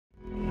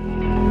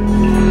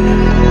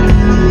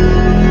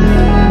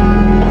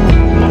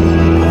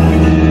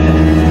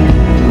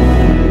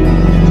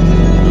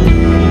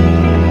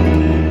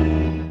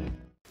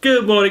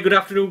morning, good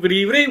afternoon, good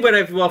evening,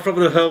 wherever you are from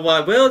the whole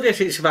wide world. Yes,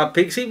 it's Mad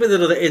Pixie with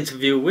another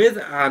interview with,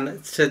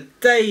 and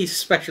today's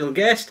special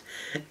guest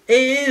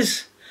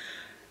is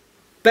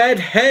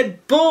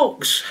Bedhead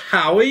Books.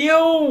 How are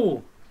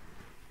you?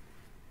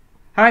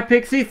 Hi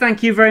Pixie,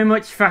 thank you very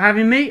much for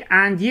having me,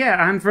 and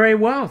yeah, I'm very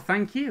well,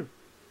 thank you.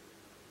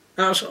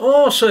 That's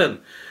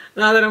awesome.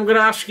 Now then, I'm going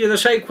to ask you the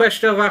same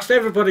question I've asked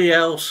everybody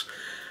else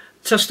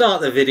to start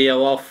the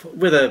video off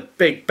with a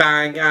big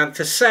bang, and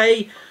to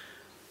say,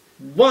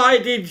 why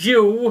did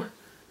you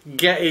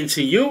get into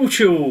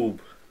YouTube?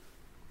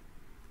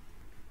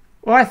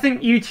 Well, I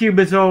think YouTube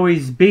has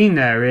always been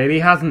there, really,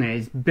 hasn't it?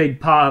 It's a big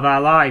part of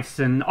our lives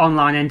and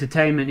online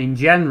entertainment in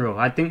general.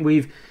 I think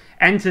we've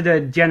entered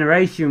a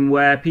generation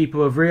where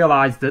people have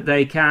realised that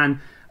they can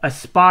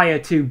aspire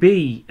to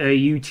be a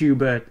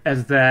YouTuber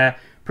as their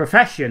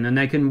profession, and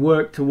they can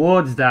work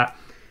towards that.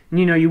 And,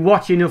 you know, you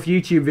watch enough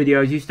YouTube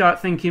videos, you start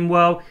thinking,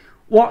 well,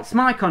 what's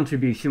my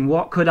contribution?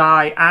 What could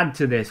I add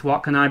to this?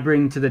 What can I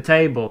bring to the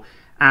table?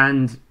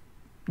 And,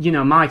 you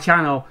know, my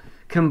channel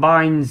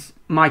combines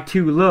my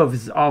two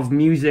loves of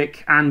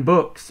music and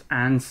books,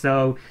 and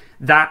so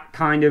that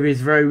kind of is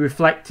very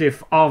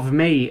reflective of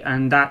me,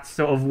 and that's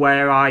sort of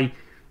where I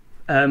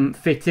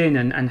fit in,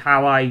 and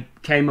how I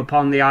came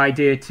upon the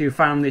idea to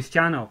found this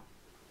channel.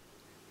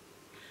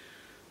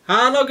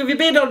 How long have you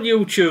been on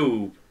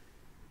YouTube?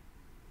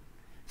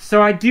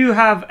 So I do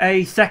have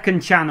a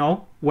second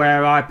channel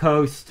where I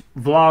post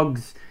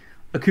vlogs,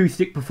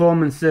 acoustic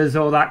performances,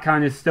 all that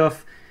kind of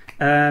stuff.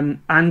 And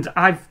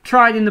I've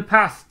tried in the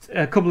past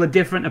a couple of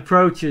different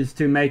approaches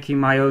to making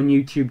my own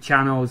YouTube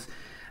channels,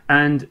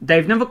 and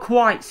they've never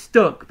quite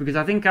stuck, because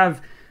I think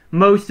I've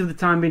most of the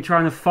time been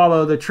trying to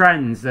follow the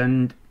trends.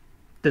 And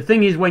the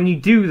thing is, when you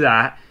do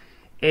that,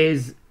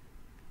 is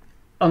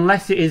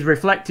unless it is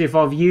reflective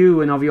of you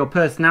and of your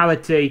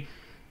personality,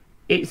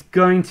 it's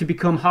going to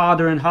become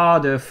harder and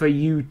harder for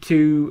you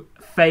to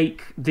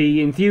fake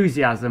the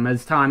enthusiasm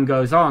as time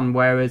goes on.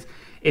 Whereas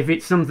if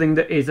it's something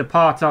that is a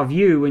part of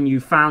you and you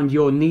found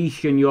your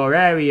niche in your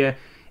area,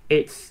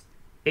 it's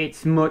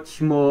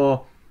much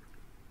more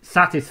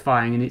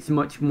satisfying and it's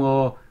much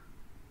more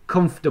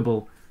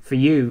comfortable for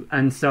you.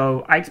 And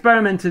so I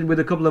experimented with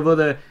a couple of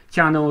other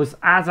channels,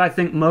 as I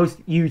think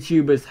most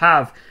YouTubers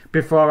have,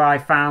 before I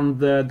found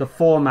the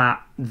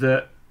format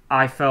that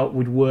I felt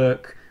would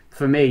work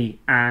for me,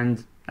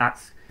 and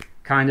that's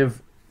kind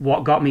of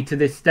what got me to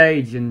this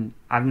stage, and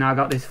I've now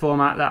got this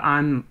format that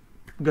I'm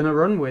gonna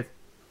run with.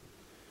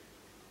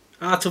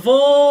 Out of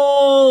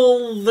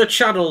all the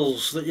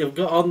channels that you've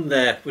got on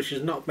there, which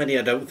is not many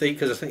I don't think,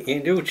 because I think you're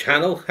a new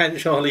channel,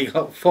 hence you only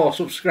got 4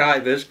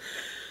 subscribers,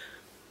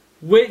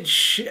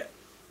 which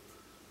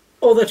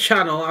other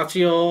channel out of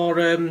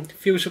your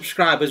few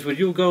subscribers would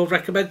you go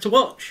recommend to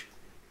watch?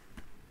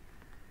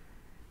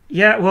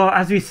 Yeah, well,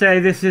 as we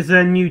say, this is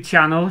a new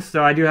channel,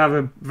 so I do have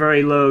a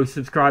very low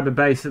subscriber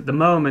base at the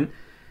moment.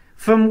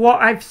 From what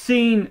I've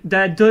seen,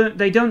 they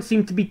don't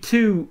seem to be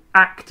too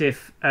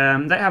active. They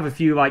have a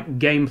few like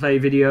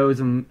gameplay videos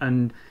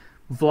and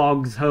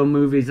vlogs, home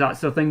movies, that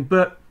sort of thing.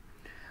 But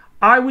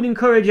I would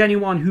encourage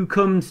anyone who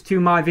comes to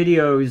my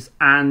videos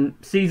and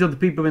sees other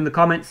people in the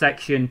comment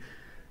section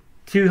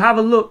to have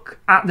a look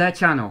at their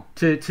channel,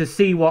 to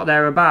see what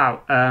they're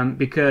about,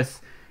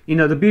 because, you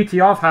know, the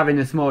beauty of having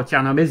a small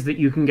channel is that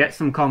you can get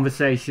some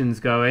conversations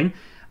going,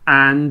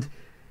 and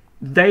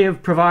they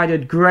have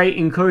provided great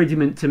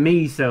encouragement to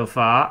me so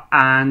far,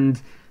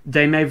 and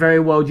they may very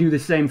well do the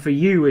same for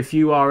you if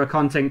you are a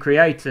content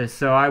creator.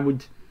 So I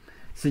would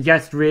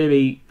suggest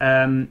really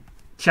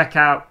check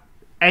out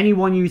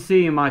anyone you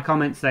see in my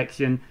comment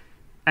section,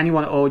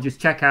 anyone at all.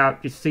 Just check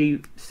out, just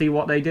see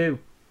what they do.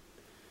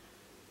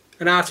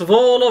 And out of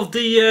all of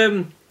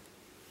the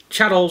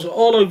channels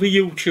all over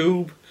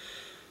YouTube,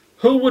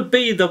 who would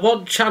be the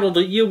one channel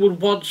that you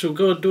would want to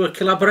go and do a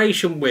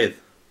collaboration with?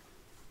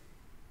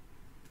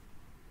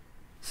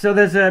 So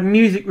there's a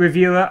music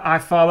reviewer I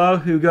follow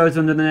who goes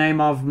under the name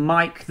of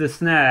Mike the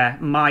Snare,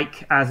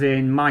 Mike as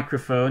in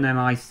microphone,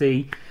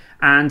 M-I-C,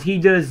 and he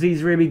does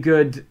these really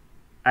good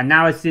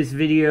analysis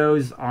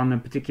videos on a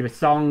particular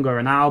song or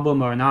an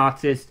album or an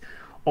artist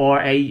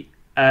or a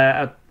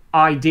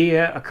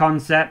idea, a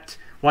concept,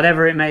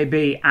 whatever it may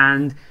be,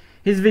 and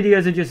his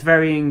videos are just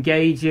very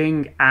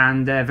engaging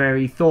and they're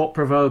very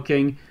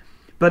thought-provoking,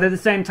 but at the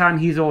same time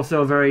he's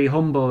also very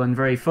humble and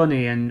very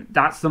funny, and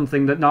that's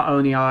something that not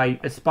only I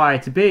aspire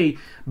to be,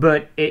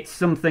 but it's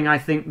something I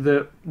think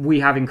that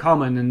we have in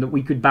common and that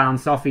we could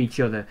bounce off each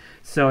other.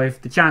 So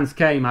if the chance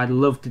came, I'd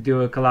love to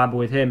do a collab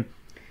with him.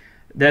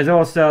 There's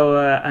also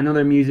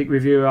another music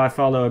reviewer I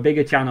follow, a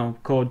bigger channel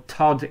called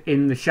Todd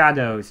in the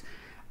Shadows,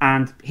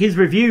 and his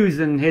reviews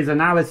and his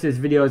analysis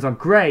videos are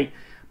great.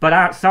 But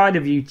outside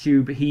of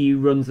YouTube, he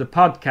runs a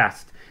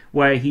podcast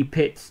where he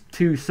pits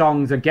 2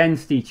 songs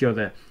against each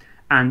other.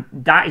 And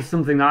that is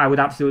something that I would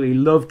absolutely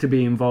love to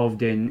be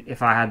involved in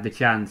if I had the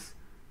chance.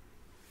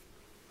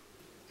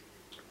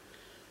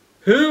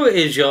 Who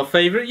is your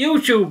favourite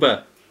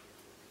YouTuber?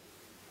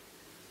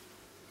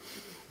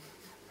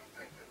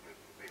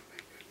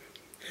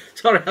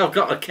 Sorry, I've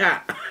got a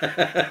cat.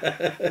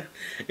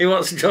 He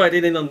wants to join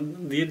in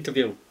on the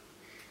interview.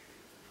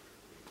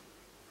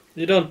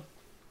 You done?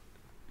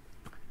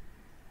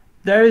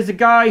 There is a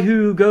guy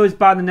who goes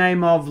by the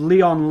name of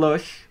Leon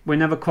Lush. We're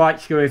never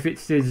quite sure if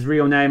it's his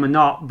real name or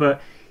not,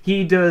 but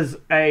he does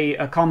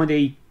a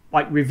comedy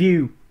like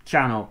review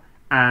channel,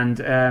 and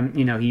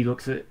you know, he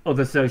looks at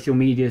other social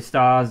media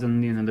stars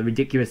and, you know, the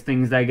ridiculous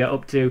things they get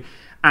up to.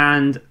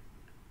 And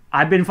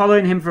I've been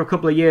following him for a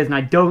couple of years, and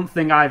I don't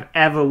think I've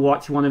ever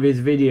watched one of his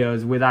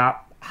videos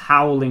without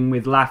howling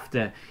with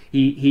laughter.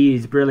 He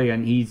is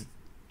brilliant. He's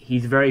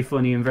very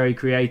funny and very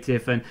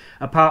creative, and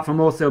apart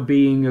from also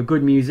being a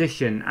good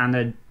musician and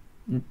a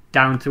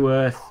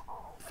down-to-earth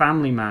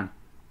family man.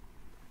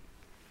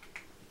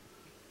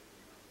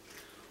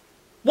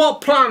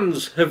 What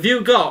plans have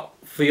you got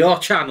for your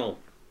channel?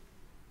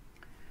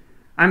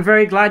 I'm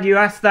very glad you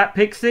asked that,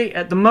 Pixie.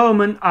 At the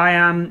moment, I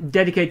am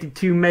dedicated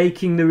to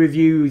making the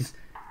reviews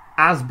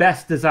as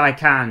best as I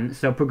can,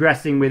 so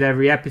progressing with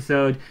every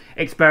episode,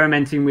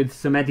 experimenting with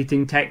some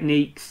editing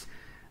techniques,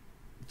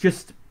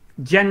 just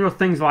general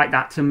things like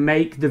that to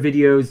make the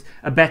videos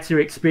a better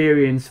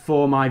experience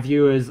for my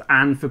viewers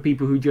and for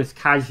people who just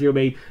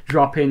casually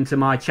drop into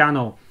my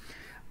channel.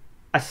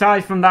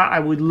 Aside from that, I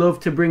would love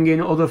to bring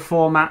in other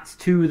formats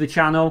to the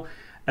channel.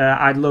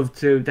 I'd love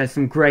to. There's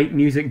some great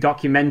music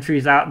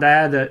documentaries out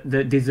there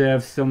that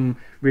deserve some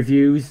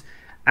reviews,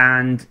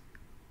 and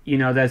you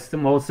know, there's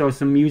also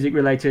some music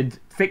related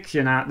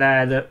fiction out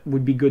there that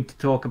would be good to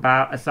talk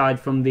about aside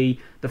from the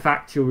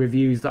factual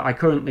reviews that I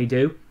currently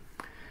do.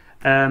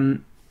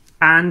 And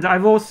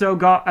I've also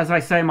got, as I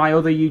say, my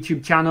other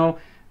YouTube channel.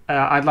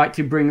 I'd like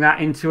to bring that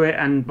into it,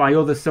 and my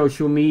other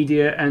social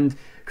media, and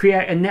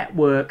create a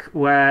network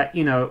where,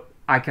 you know,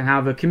 I can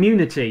have a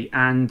community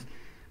and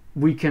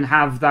we can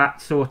have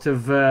that sort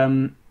of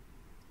that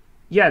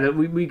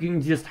we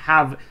can just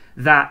have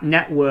that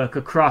network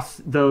across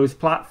those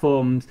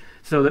platforms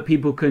so that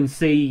people can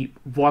see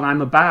what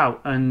I'm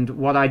about and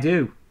what I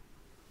do.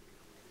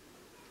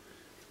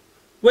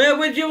 Where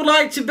would you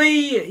like to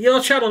be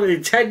your channel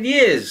in 10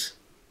 years?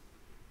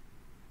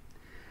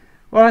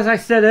 Well, as I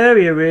said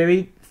earlier,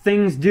 really,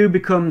 things do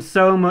become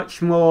so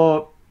much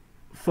more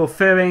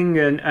fulfilling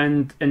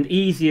and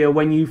easier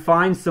when you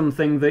find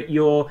something that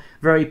you're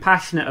very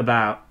passionate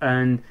about.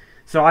 And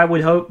so I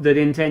would hope that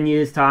in 10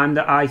 years' time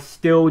that I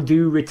still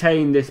do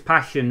retain this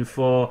passion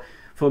for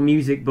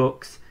music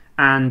books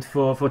and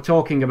for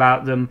talking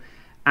about them.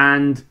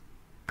 And,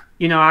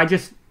 you know, I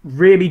just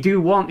really do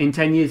want in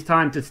 10 years'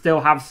 time to still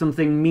have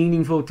something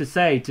meaningful to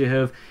say, to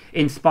have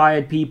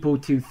inspired people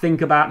to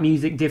think about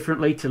music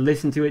differently, to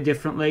listen to it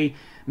differently,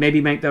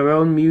 maybe make their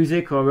own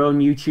music or own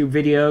YouTube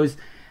videos,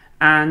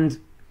 and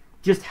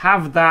just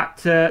have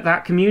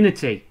that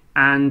community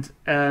and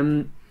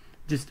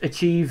just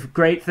achieve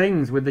great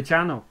things with the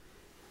channel.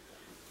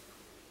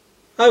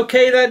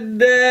 Okay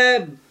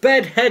then,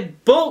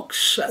 Bedhead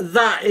Books,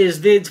 that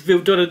is the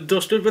interview done and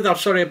dusted with. I'm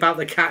sorry about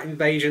the cat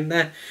invasion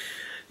there.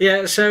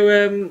 Yeah,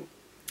 so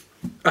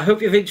I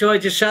hope you've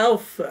enjoyed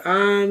yourself,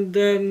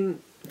 and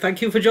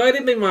thank you for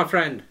joining me, my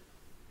friend.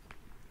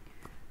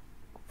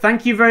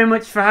 Thank you very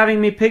much for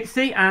having me,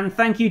 Pixie, and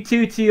thank you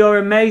too to your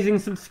amazing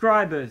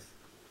subscribers.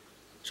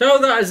 So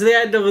that is the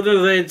end of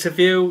another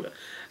interview.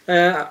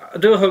 I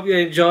do hope you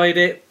enjoyed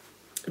it.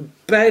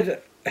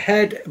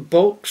 Bedhead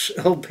Books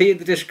will be in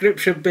the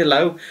description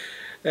below.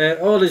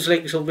 All his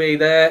links will be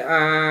there,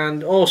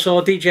 and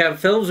also Djm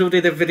Films, who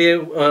did a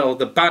video, or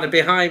the banner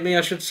behind me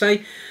I should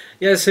say.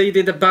 Yes, he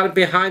did the banner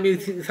behind me.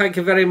 Thank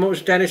you very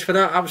much, Dennis, for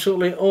that.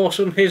 Absolutely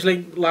awesome. His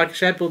link, like I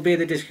said, will be in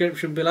the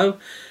description below.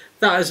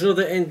 That is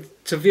another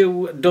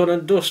interview done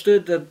and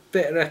dusted. A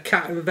bit of a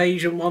cat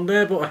invasion one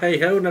there, but hey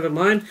ho, never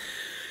mind.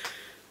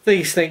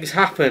 These things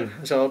happen,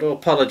 so I do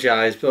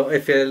apologise. But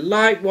if you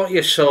like what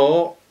you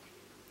saw,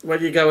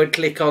 when you go and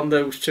click on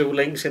those two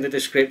links in the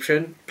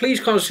description, please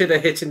consider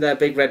hitting their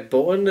big red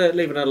button,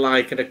 leaving a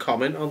like and a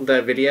comment on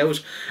their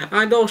videos,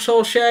 and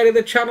also sharing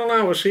the channel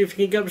out so if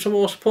you can get some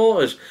more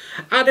supporters.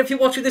 And if you're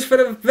watching this for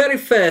the very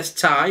first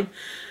time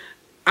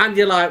and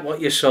you like what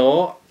you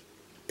saw,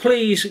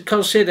 please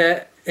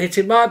consider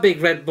hitting my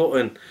big red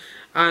button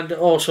and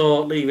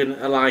also leaving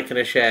a like and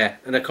a share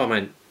and a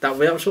comment. That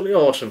would be absolutely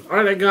awesome.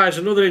 Alright then guys,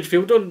 another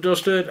interview done and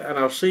dusted, and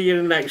I'll see you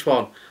in the next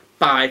one.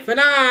 Bye for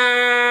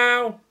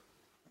now!